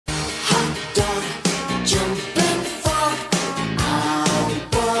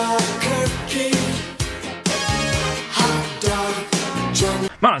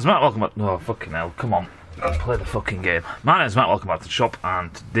My name's Matt, welcome back. Oh, fucking hell, come on. Let's play the fucking game. My name's Matt, welcome back to the shop,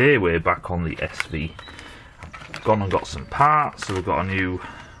 and today we're back on the SV. I've gone and got some parts, so we've got a new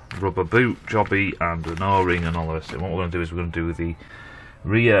rubber boot, jobby, and an O-ring and all the rest of it. What we're going to do is we're going to do the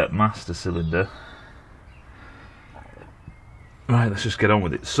rear master cylinder. Right, let's just get on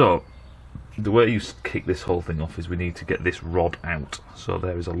with it. So, the way you kick this whole thing off is we need to get this rod out. So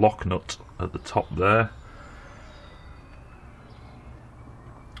there is a lock nut at the top there.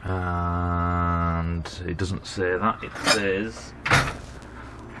 And it doesn't say that, it says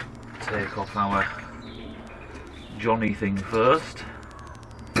take off our Johnny thing first.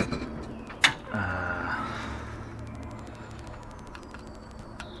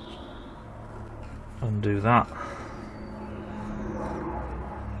 Undo that.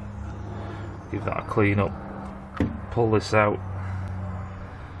 Give that a clean up. Pull this out.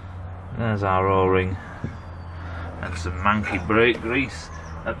 There's our O-ring. And some manky brake grease.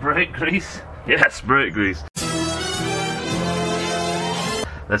 Brake grease? Yes, brake grease.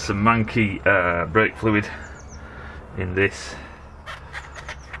 There's some manky brake fluid in this.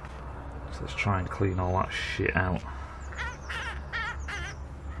 So let's try and clean all that shit out.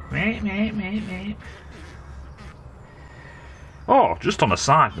 Oh, just on a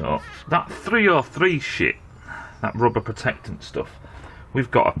side note, that 303 shit, that rubber protectant stuff, we've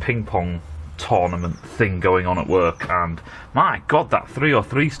got a ping pong tournament thing going on at work, and my god, that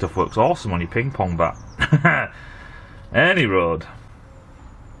 303 stuff works awesome on your ping pong bat. Any road.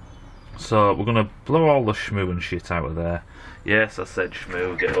 So we're gonna blow all the shmoo and shit out of there. Yes, I said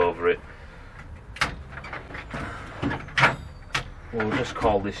shmoo, get over it. We'll just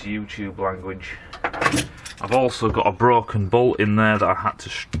call this YouTube language. I've also got a broken bolt in there that I had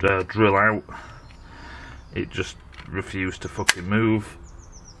to drill out. It just refused to fucking move.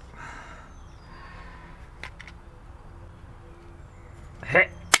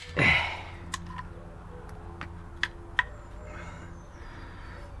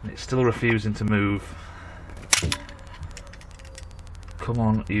 It's still refusing to move. Come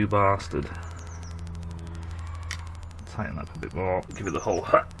on, you bastard. Tighten that up a bit more, give it the whole.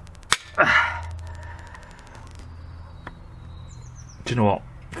 Do you know what?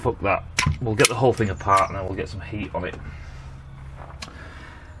 Fuck that. We'll get the whole thing apart and then we'll get some heat on it.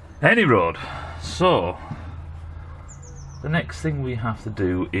 Any road. So, the next thing we have to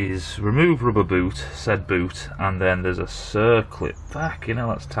do is remove rubber boot, said boot, and then there's a circlip. Fuck, you know,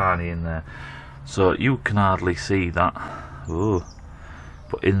 that's tiny in there. So you can hardly see that. Ooh.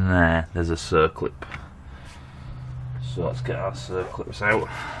 But in there, there's a circlip. So let's get our circlips out.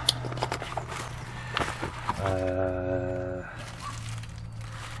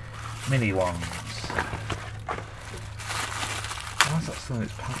 Mini ones. Why is that still in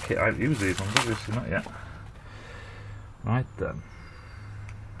its packet? I've used these ones, obviously not yet. Right then.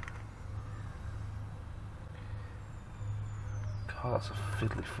 God, that's a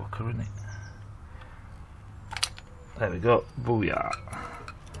fiddly fucker, isn't it? There we go. Booyah.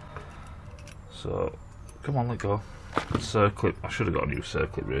 So, come on, let go. Circlip. I should have got a new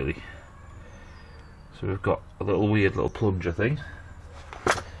circlip, really. So we've got a little weird little plunger thing.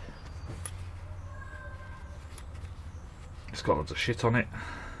 It's got lots of shit on it.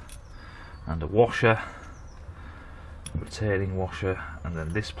 And a washer. Retaining washer, and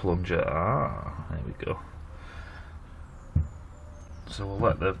then this plunger. There we go. So we'll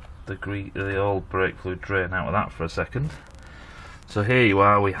let the old brake fluid drain out of that for a second. So here you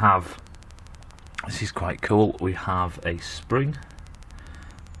are. We have, this is quite cool, we have a spring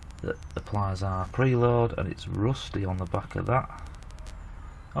that applies our preload, and it's rusty on the back of that.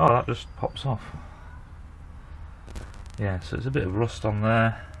 Oh, that just pops off. Yeah, so it's a bit of rust on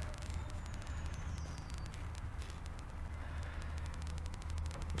there.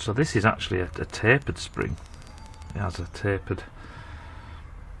 So this is actually a tapered spring. It has a tapered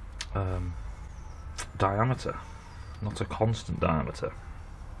diameter, not a constant diameter.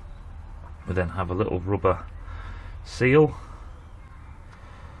 We then have a little rubber seal.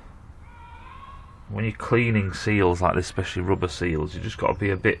 When you're cleaning seals like this, especially rubber seals, you just got to be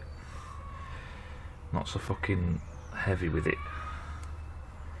a bit not so fucking heavy with it.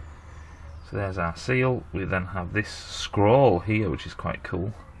 So there's our seal. We then have this scroll here, which is quite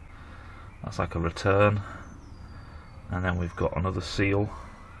cool. That's like a return, and then we've got another seal,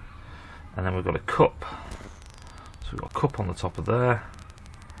 and then we've got a cup. So we've got a cup on the top of there,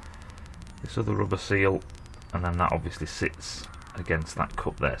 this other rubber seal, and then that obviously sits against that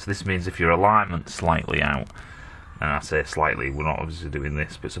cup there. So this means if your alignment's slightly out, and I say slightly, we're not obviously doing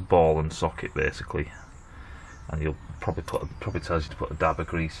this, but it's a ball and socket basically, and you'll probably tells you to put a dab of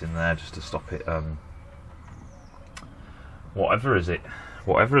grease in there just to stop it whatever is it,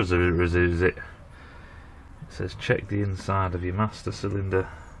 whatever is it. It says check the inside of your master cylinder.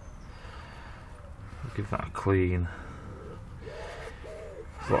 Give that a clean.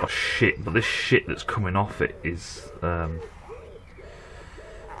 There's a lot of shit, but this shit that's coming off it is the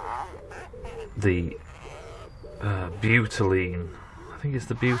butylene. I think it's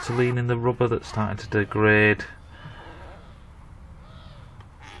the butylene in the rubber that's starting to degrade.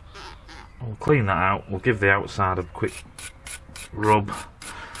 We'll clean that out. We'll give the outside a quick rub.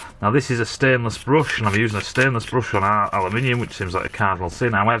 Now this is a stainless brush, and I'm using a stainless brush on aluminium, which seems like a cardinal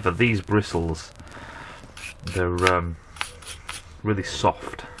sin. However, these bristles, they're really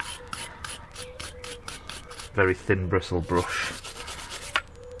soft. Very thin bristle brush.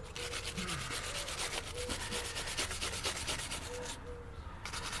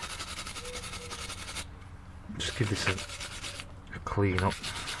 Just give this a clean up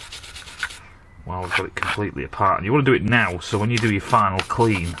while we've got it completely apart. And you want to do it now, so when you do your final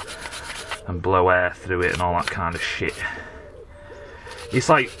clean and blow air through it and all that kind of shit, it's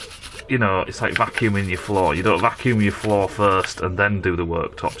like, you know, it's like vacuuming your floor. You don't vacuum your floor first and then do the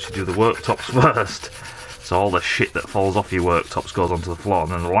worktops. You do the worktops first, so all the shit that falls off your worktops goes onto the floor,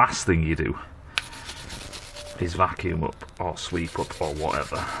 and then the last thing you do is vacuum up or sweep up or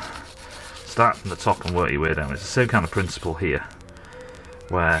whatever. Start from the top and work your way down. It's the same kind of principle here,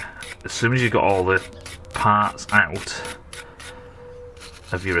 where as soon as you've got all the parts out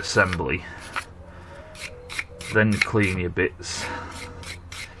of your assembly, then you clean your bits.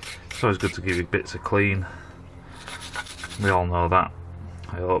 It's always good to give your bits a clean. We all know that,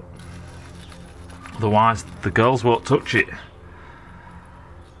 I hope. Otherwise the girls won't touch it.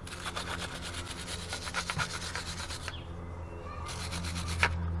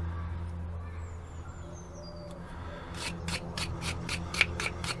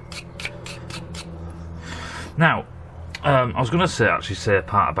 Now, I was going to actually say a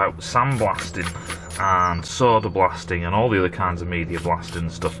part about sandblasting and soda blasting and all the other kinds of media blasting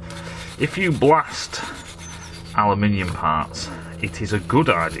and stuff. If you blast aluminium parts, it is a good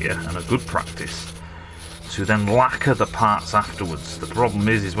idea and a good practice to then lacquer the parts afterwards. The problem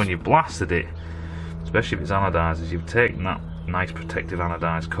is when you've blasted it, especially if it's anodised, is you've taken that nice protective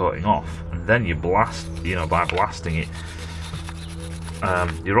anodised coating off, and then you blast, you know, by blasting it,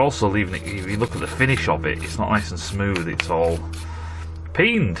 you're also leaving it, if you look at the finish of it, it's not nice and smooth, it's all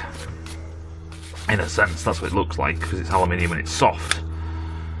peened. In a sense, that's what it looks like, because it's aluminium and it's soft.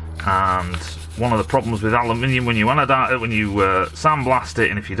 And one of the problems with aluminium when you sandblast it,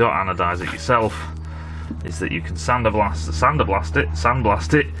 and if you don't anodise it yourself, is that you can sandblast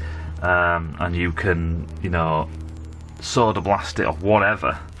it, and you can, you know, soda blast it or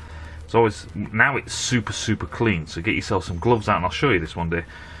whatever. It's always, now it's super clean, so get yourself some gloves out, and I'll show you this one day.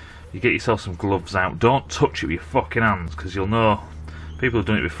 You get yourself some gloves out, don't touch it with your fucking hands, because you'll know, people have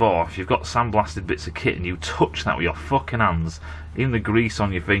done it before, if you've got sandblasted bits of kit and you touch that with your fucking hands, even the grease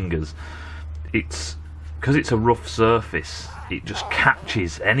on your fingers, it's, because it's a rough surface, it just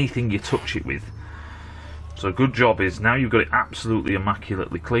catches anything you touch it with. So a good job is, now you've got it absolutely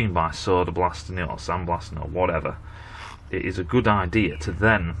immaculately clean by soda blasting it or sandblasting or whatever, it is a good idea to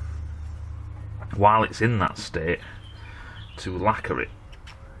then, while it's in that state, to lacquer it.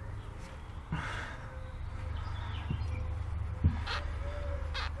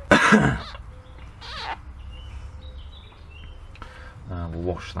 We'll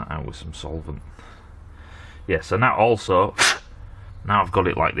wash that out with some solvent. Yeah, so now also, now I've got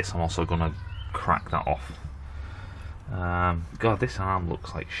it like this, I'm also going to crack that off. God, this arm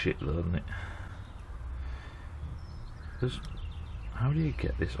looks like shit though, doesn't it? How do you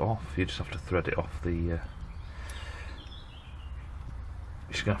get this off? You just have to thread it off the... you're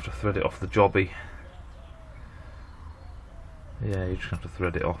just going to have to thread it off the jobby. Yeah, you just have to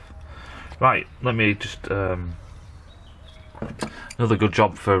thread it off. Right, let me just... another good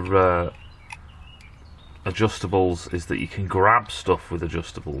job for adjustables is that you can grab stuff with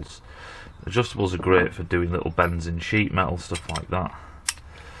adjustables. Adjustables are great for doing little bends in sheet metal, stuff like that.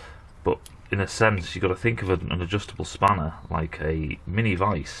 But in a sense, you've got to think of an adjustable spanner like a mini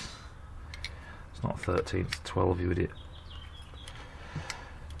vise. It's not 13, it's 12, you idiot.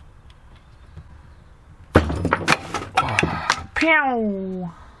 Oh,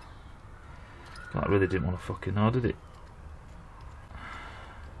 pew! That really didn't want to fucking know, did it?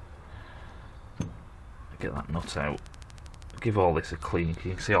 Get that nut out. Give all this a clean.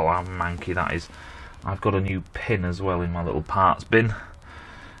 You can see how manky that is. I've got a new pin as well in my little parts bin.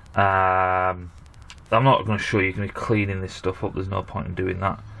 I'm not going to show you. You're going to be cleaning this stuff up. There's no point in doing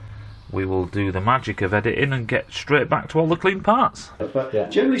that we will do the magic of editing and get straight back to all the clean parts. But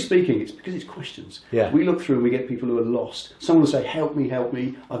generally speaking, it's because it's questions. Yeah. We look through and we get people who are lost. Someone will say, help me,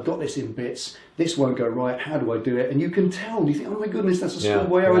 I've got this in bits, this won't go right, how do I do it? And you can tell, and you think, oh my goodness, that's a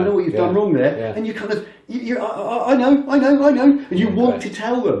schoolboy error, I know what you've done wrong there. And you kind of, I know, and you want to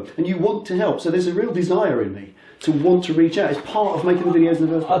tell them, and you want to help. So there's a real desire in me to want to reach out. It's part of making the videos in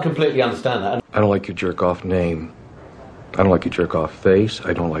the first place. I completely understand that. I don't like your jerk-off name. I don't like your jerk-off face.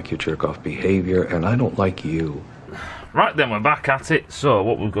 I don't like your jerk-off behavior. And I don't like you. Right, then we're back at it. So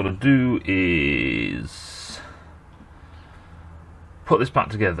what we've got to do is put this back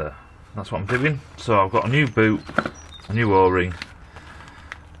together. That's what I'm doing. So I've got a new boot, a new O-ring,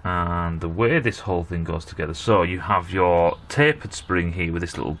 and the way this whole thing goes together. So you have your tapered spring here with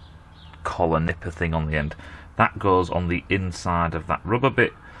this little collar nipper thing on the end. That goes on the inside of that rubber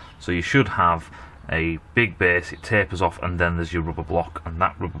bit. So you should have a big base, it tapers off, and then there's your rubber block, and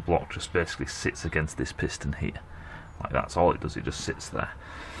that rubber block just basically sits against this piston here. Like, that's all it does, it just sits there.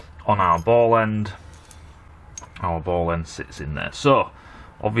 On our ball end sits in there. So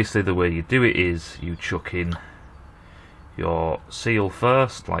obviously the way you do it is you chuck in your seal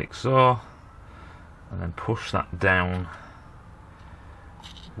first, like so, and then push that down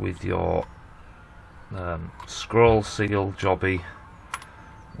with your scroll seal jobby,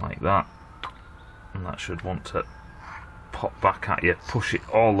 like that, and that should want to pop back at you. Push it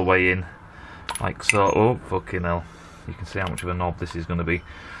all the way in, like so. Oh, fucking hell. You can see how much of a knob this is going to be.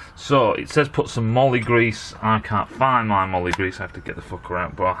 So, it says put some molly grease. I can't find my molly grease, I have to get the fucker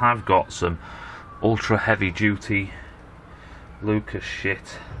out, but I have got some ultra heavy duty Lucas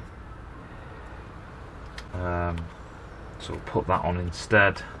shit. So put that on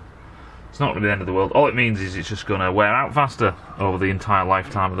instead. It's not really the end of the world. All it means is it's just going to wear out faster over the entire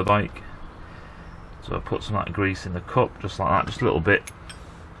lifetime of the bike. So I put some of that grease in the cup, just like that, just a little bit.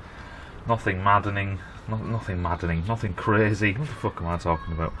 Nothing maddening, nothing crazy. What the fuck am I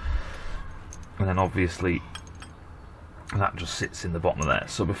talking about? And then obviously that just sits in the bottom of there.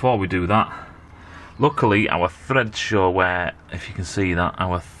 So before we do that, luckily our threads show where, if you can see that,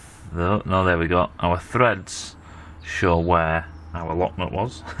 no, there we go. Our threads show where our lock nut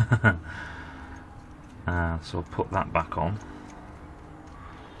was. So put that back on,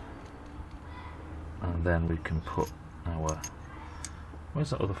 and then we can put our,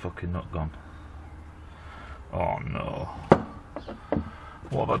 where's that other fucking nut gone? Oh no,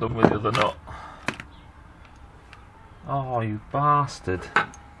 what have I done with the other nut? Oh, you bastard.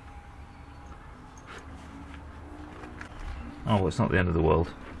 Oh, well, it's not the end of the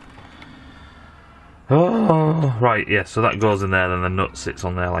world. Oh, right, yeah, so that goes in there, then the nut sits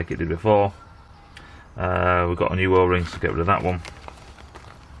on there like it did before. We've got a new O-ring, so get rid of that one.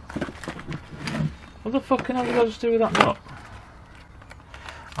 What the fucking hell did I just do with that nut?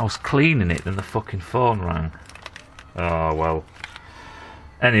 I was cleaning it, then the fucking phone rang. Oh, well.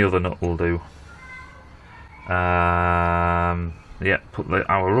 Any other nut will do. Yeah, put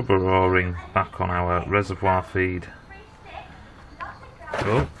our rubber O-ring back on our reservoir feed.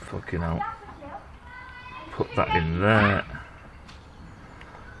 Oh, fucking hell. Put that in there,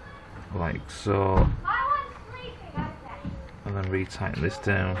 like so, and then retighten this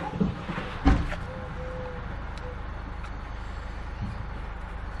down.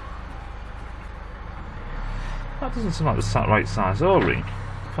 That doesn't seem like the right size O-ring.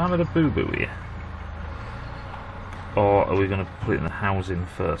 If I made a boo-boo here, or are we going to put it in the housing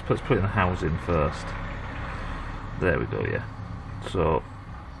first? Let's put it in the housing first. There we go, yeah. So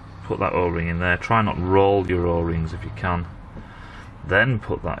put that O-ring in there. Try not roll your O-rings if you can. Then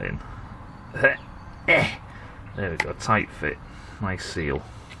put that in. There we go, tight fit. Nice seal.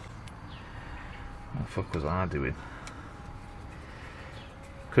 What the fuck was I doing?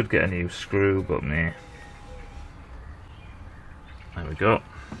 Could get a new screw, but meh. There we go.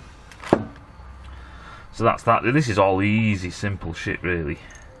 So that's that. This is all easy, simple shit really.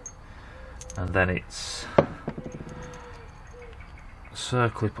 And then it's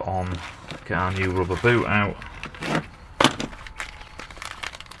circlip on, get our new rubber boot out, and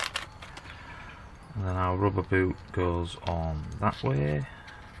then our rubber boot goes on that way.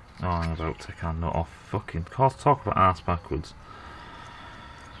 Oh, I'm about to take our nut off. Fucking talk about arse backwards.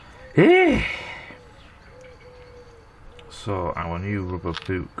 Hey. So our new rubber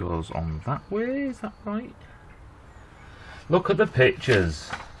boot goes on that way, is that right? Look at the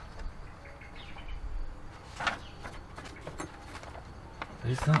pictures.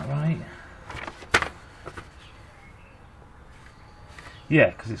 Is that right?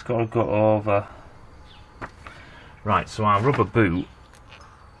 Yeah, because it's got to go over. Right, so our rubber boot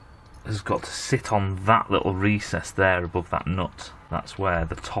has got to sit on that little recess there above that nut. That's where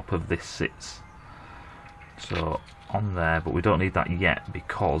the top of this sits. So on there, but we don't need that yet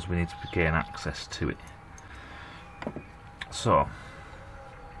because we need to gain access to it. So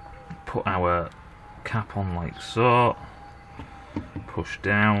put our cap on like so, push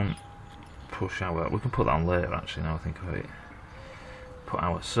down, push our, we can put that on later actually now I think of it. Put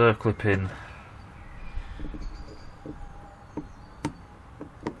our circlip in,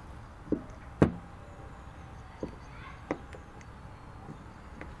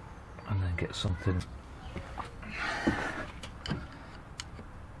 and then get something.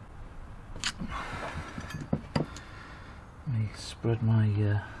 Let me spread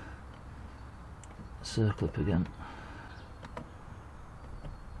my circlip again.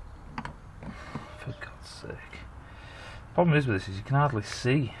 For God's sake. Problem is with this is you can hardly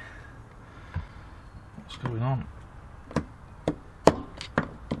see what's going on.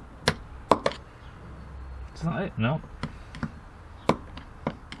 Is that it? No.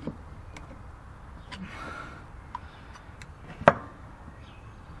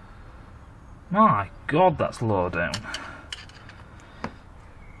 My God, that's low down.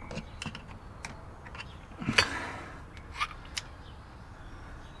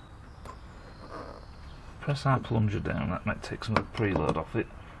 Press our plunger down, that might take some of the preload off it.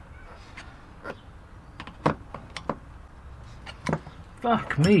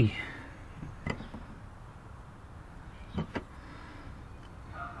 Fuck me!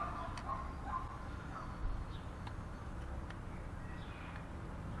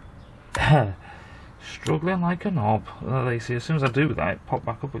 Struggling like a knob. There you see, as soon as I do that, it pops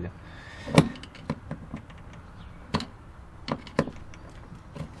back up again.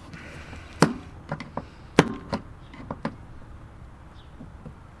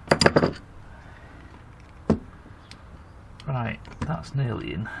 Right, that's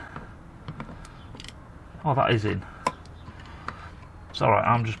nearly in. Oh, that is in. It's alright,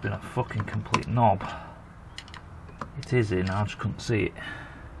 I'm just being a fucking complete knob. It is in, I just couldn't see it.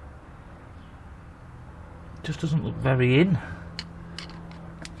 It just doesn't look very in.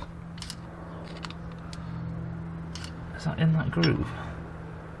 Is that in that groove?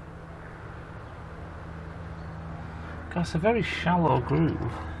 That's a very shallow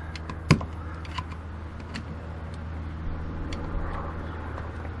groove.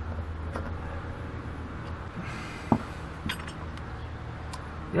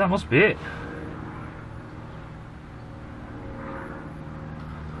 Yeah, that must be it.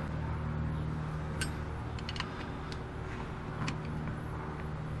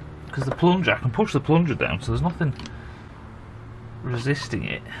 Because the plunger, I can push the plunger down, so there's nothing resisting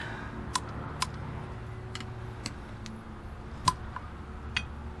it.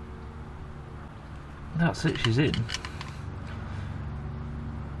 That's it, she's in.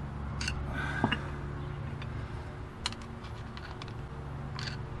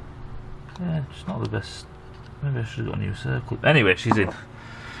 Yeah, it's not the best. Maybe I should have got a new circle. Anyway, she's in.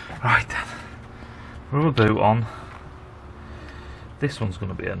 Right then. Rubber boot on. This one's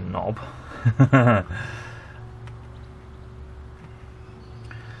going to be a knob. Oh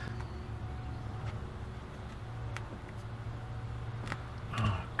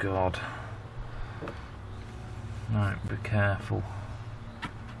God. Right, be careful.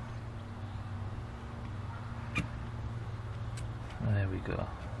 There we go.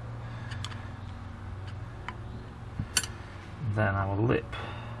 Then our lip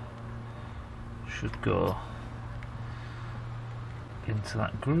should go into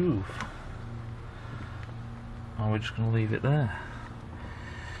that groove. Or we're just going to leave it there.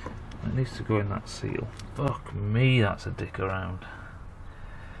 It needs to go in that seal. Fuck me, that's a dick around.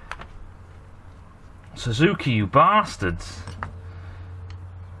 Suzuki, you bastards!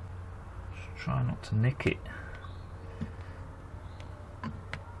 Just try not to nick it.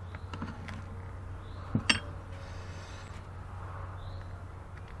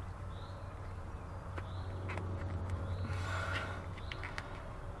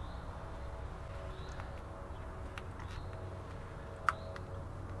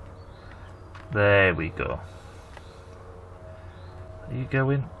 There we go. Are you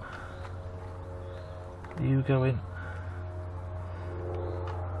going? Are you going?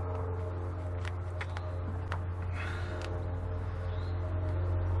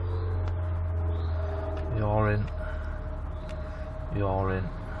 You're in. You're in.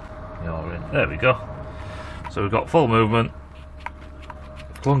 You're in. There we go. So we've got full movement.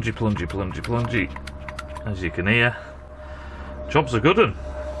 Plungy, plungy, plungy, plungy. As you can hear. Job's a good one.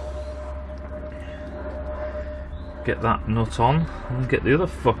 Get that nut on and get the other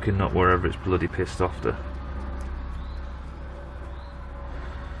fucking nut wherever it's bloody pissed off to.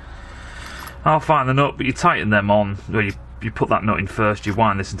 I'll find the nut, but you tighten them on. Well, you put that nut in first, you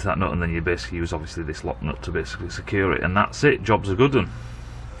wind this into that nut, and then you basically use obviously this lock nut to basically secure it, and that's it. Job's a good one.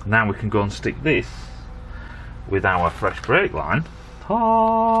 Now we can go and stick this with our fresh brake line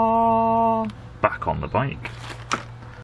back on the bike.